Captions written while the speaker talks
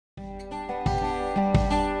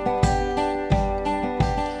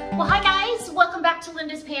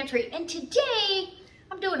Pantry, and today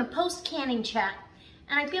I'm doing a post-canning chat,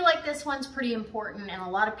 and I feel like this one's pretty important, and a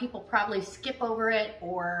lot of people probably skip over it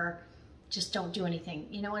or just don't do anything.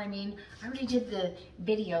 You know what I mean? I already did the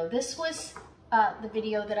video. This was the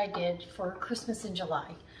video that I did for Christmas in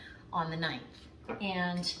July on the 9th,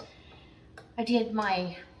 and I did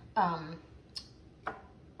my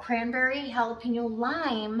cranberry jalapeno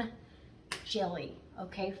lime jelly,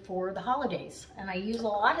 okay, for the holidays. And I use a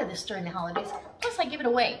lot of this during the holidays, plus I give it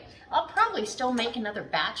away. I'll probably still make another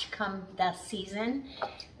batch come that season,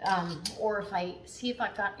 or if I see if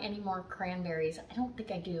I've got any more cranberries. I don't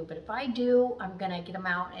think I do, but if I do, I'm gonna get them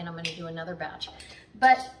out and I'm gonna do another batch.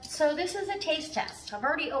 But, so this is a taste test. I've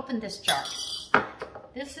already opened this jar.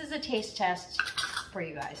 This is a taste test for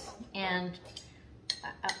you guys. And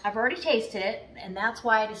I've already tasted it, and that's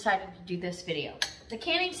why I decided to do this video. The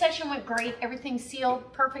canning session went great. Everything's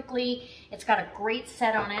sealed perfectly. It's got a great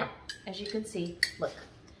set on it, as you can see. Look,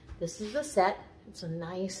 this is the set. It's a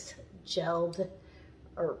nice gelled,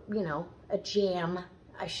 or you know, a jam,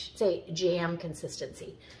 I should say jam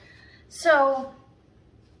consistency. So,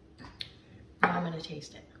 now I'm gonna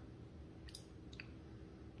taste it.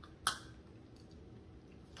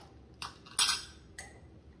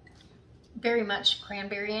 Very much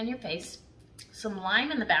cranberry in your face. Some lime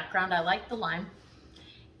in the background. I like the lime.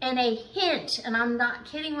 And a hint, and I'm not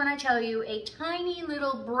kidding when I tell you, a tiny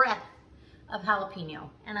little breath of jalapeno.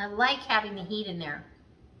 And I like having the heat in there.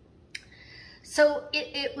 So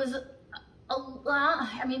it was a lot.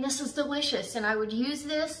 I mean, this is delicious, and I would use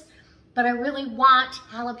this, but I really want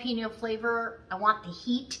jalapeno flavor. I want the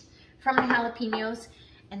heat from the jalapenos,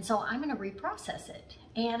 and so I'm gonna reprocess it.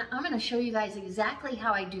 And I'm gonna show you guys exactly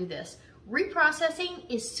how I do this. Reprocessing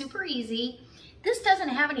is super easy. This doesn't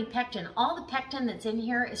have any pectin. All the pectin that's in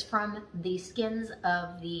here is from the skins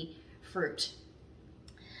of the fruit.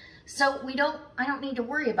 So I don't need to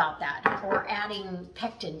worry about that or adding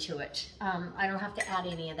pectin to it. I don't have to add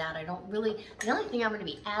any of that. The only thing I'm gonna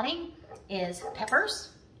be adding is peppers,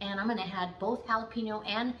 and I'm gonna add both jalapeno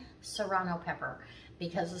and serrano pepper,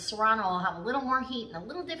 because the serrano will have a little more heat and a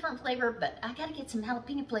little different flavor, but I gotta get some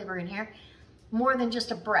jalapeno flavor in here, more than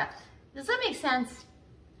just a breath. Does that make sense?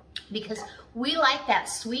 Because we like that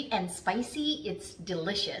sweet and spicy. It's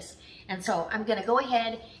delicious. And so I'm gonna go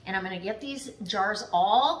ahead and I'm gonna get these jars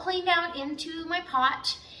all cleaned out into my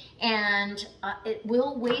pot, and it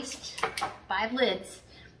will waste 5 lids,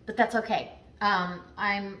 but that's okay.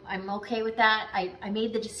 I'm okay with that. I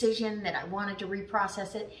made the decision that I wanted to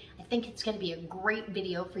reprocess it. I think it's gonna be a great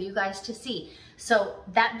video for you guys to see. So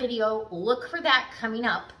that video, look for that coming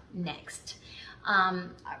up next.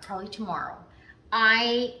 Probably tomorrow.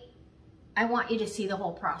 I want you to see the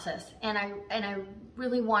whole process, and I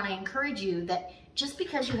really want to encourage you that just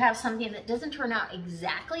because you have something that doesn't turn out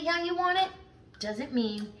exactly how you want it, doesn't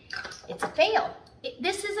mean it's a fail.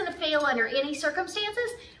 This isn't a fail under any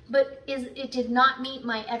circumstances, but it did not meet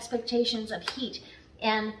my expectations of heat.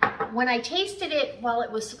 And when I tasted it while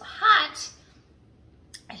it was hot,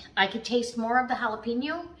 I could taste more of the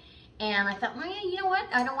jalapeno, and I thought, well, yeah, you know what?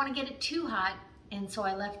 I don't want to get it too hot. And so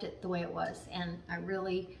I left it the way it was, and I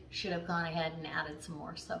really should have gone ahead and added some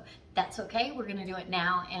more. So that's okay. We're gonna do it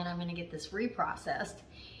now, and I'm gonna get this reprocessed.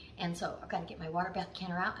 And so I've gotta get my water bath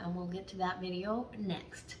canner out, and we'll get to that video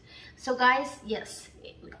next. So guys, yes,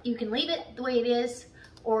 you can leave it the way it is,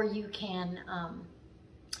 or you can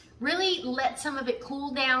really let some of it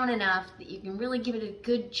cool down enough that you can really give it a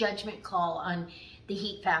good judgment call on the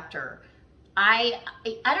heat factor. I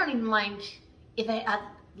don't even mind if I add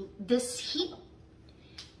this heat.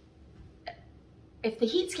 If the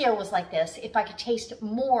heat scale was like this, if I could taste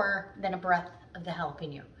more than a breath of the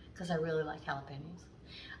jalapeno, because I really like jalapenos.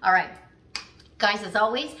 All right, guys, as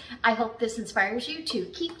always, I hope this inspires you to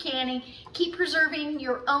keep canning, keep preserving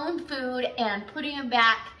your own food, and putting them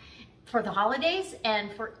back for the holidays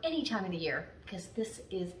and for any time of the year, because this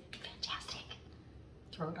is fantastic.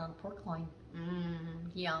 Throw it on pork loin.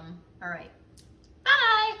 Yum. All right.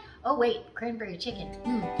 Bye. Oh, wait, cranberry chicken.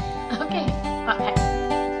 Okay, bye.